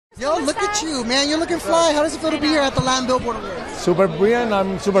Yo, look at you, man. You're looking fly. How does it feel to be here at the Latin Billboard Awards? Super brilliant.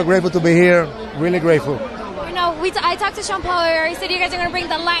 I'm super grateful to be here. Really grateful. You know, I talked to Sean Paul earlier. He said you guys are going to bring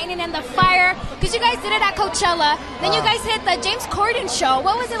the lightning and the fire because you guys did it at Coachella. Then you guys hit the James Corden show.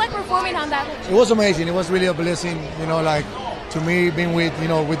 What was it like performing on that? It was amazing. It was really a blessing. You know, like to me, being with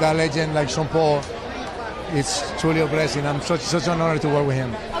with that legend like Sean Paul, it's truly a blessing. I'm such an honor to work with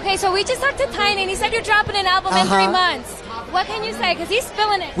him. Okay, so we just talked to Tyne, and he said you're dropping an album in 3 months. What can you say? Because he's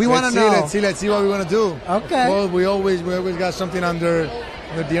feeling it. We want to know. Let's see what we want to do. Okay. Well, we always got something under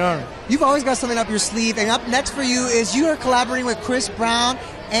the arm. You've always got something up your sleeve. And up next for you is you are collaborating with Chris Brown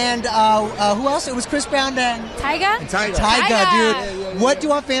and who else? It was Chris Brown and Tyga, dude. Yeah. What do you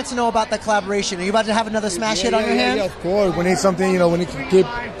want fans to know about the collaboration? Are you about to have another smash hit on your hands? Yeah, of course. We need something. We need to keep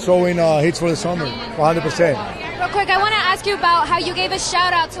throwing hits for the summer, 100%. Real quick, I want to ask you about how you gave a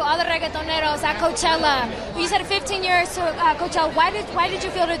shout out to all the reggaetoneros at Coachella. You said 15 years to Coachella. Why did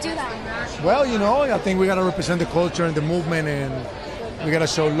you feel to do that? Well, I think we gotta represent the culture and the movement, and we gotta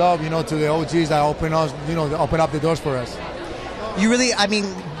show love, to the OGs that open us, open up the doors for us. You really,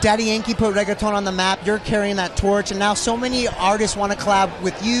 Daddy Yankee put reggaeton on the map. You're carrying that torch, and now so many artists want to collab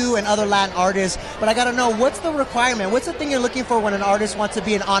with you and other Latin artists. But I got to know, what's the requirement? What's the thing you're looking for when an artist wants to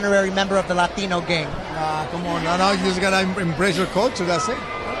be an honorary member of the Latino gang? Come on. No, you just got to embrace your culture. That's it. Okay.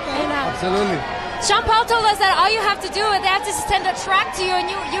 Absolutely. Sean Paul told us that all you have to do is they have to send a track to you, and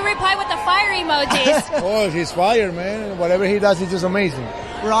you reply with the fire emojis. Oh, he's fire, man. Whatever he does, he's just amazing.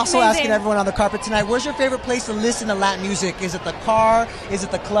 We're also asking everyone on the carpet tonight, where's your favorite place to listen to Latin music? Is it the car, is it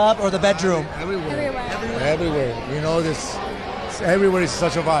the club, or the bedroom? Everywhere. Everywhere. Everywhere is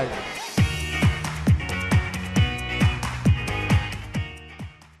such a vibe.